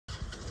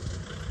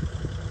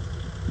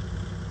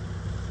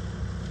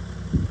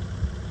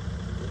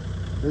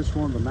This is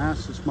one of the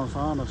nicest, most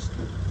honest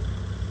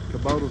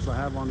Kubotas I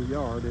have on the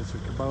yard. It's a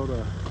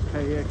Kubota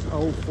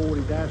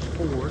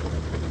KX040-4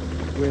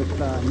 with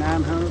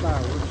 900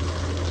 hours.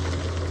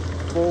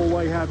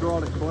 4-way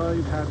hydraulic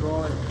blade,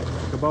 hydraulic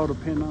Kubota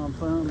pin-on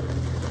thumb,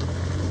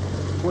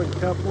 quick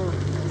coupler.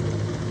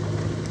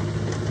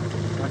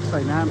 Like I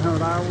say,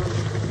 900 hours.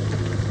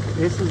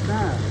 It's as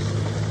nice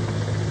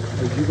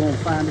as you're gonna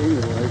find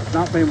anywhere. It's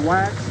not been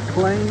waxed,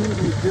 cleaned,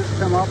 it's just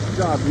come off the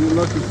job. You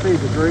look and see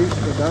the grease,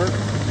 the dirt.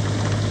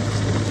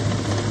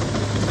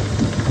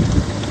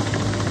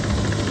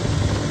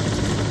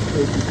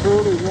 If you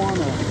truly want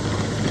a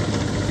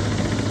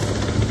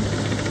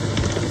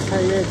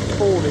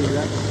KX40,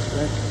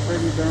 that's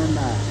pretty darn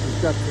nice. It's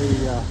got the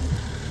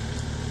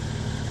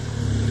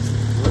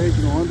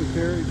original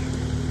undercarriage.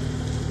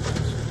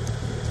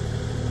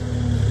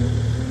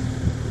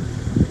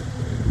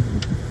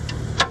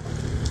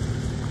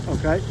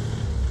 Okay,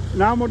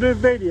 now I'm gonna do the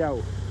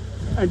video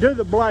and do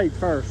the blade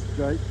first,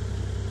 Jake.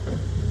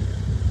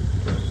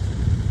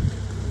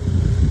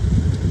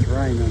 It's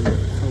raining,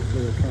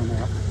 hopefully it'll turn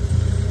out.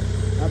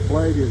 That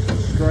blade is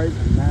as straight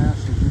and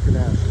nice as you could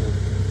ask for.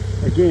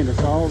 Again,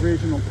 it's all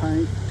original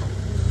paint.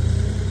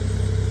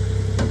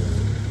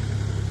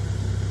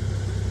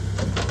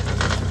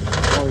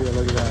 Oh yeah,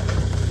 look at that.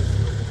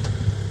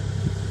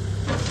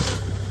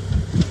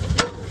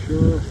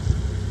 Sure.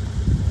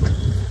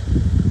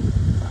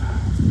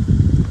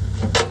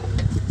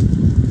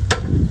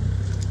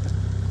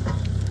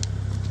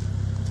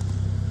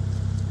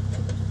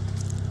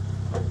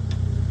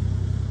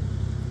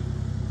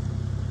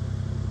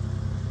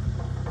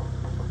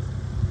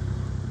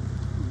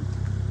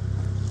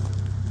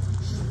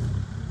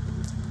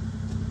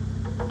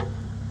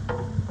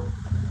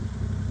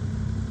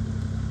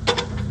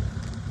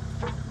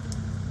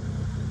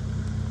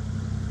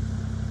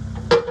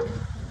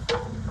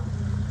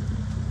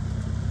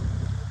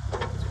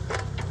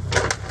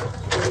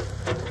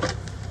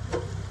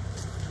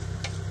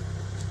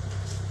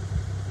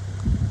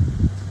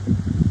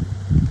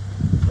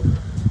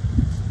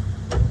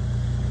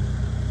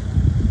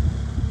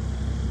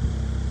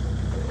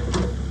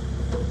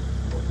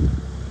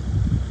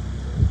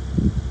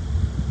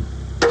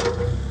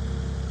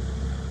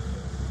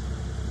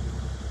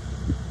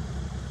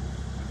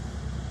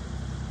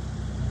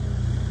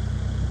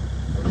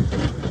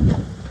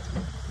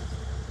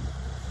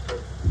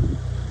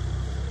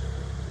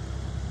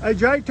 Hey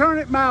Jay, turn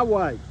it my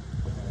way.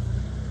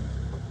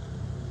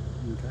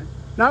 Okay.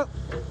 No,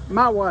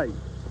 my way.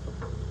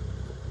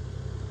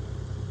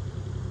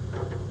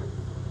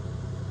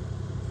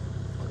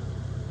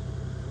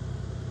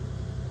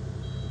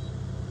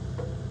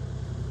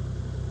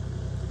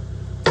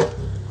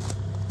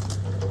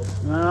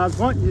 I was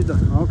wanting you to,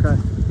 okay,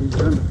 he's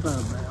doing the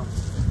thumb now.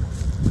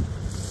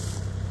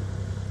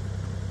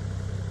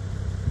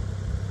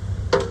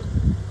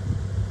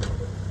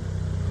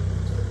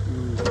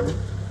 Okay.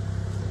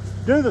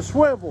 Do the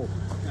swivel.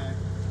 Okay.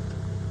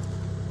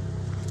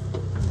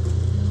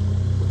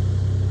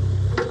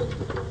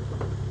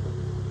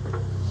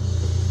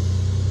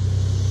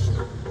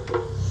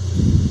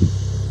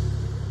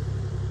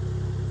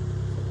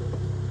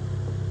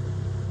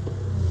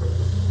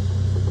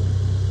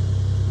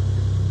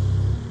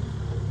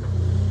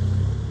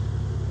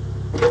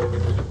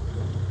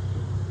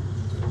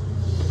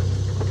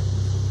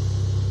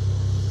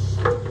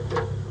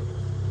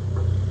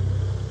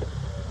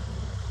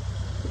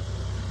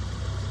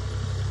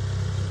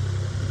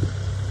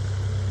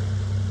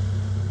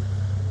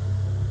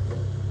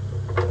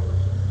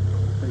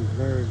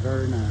 Very,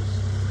 very nice.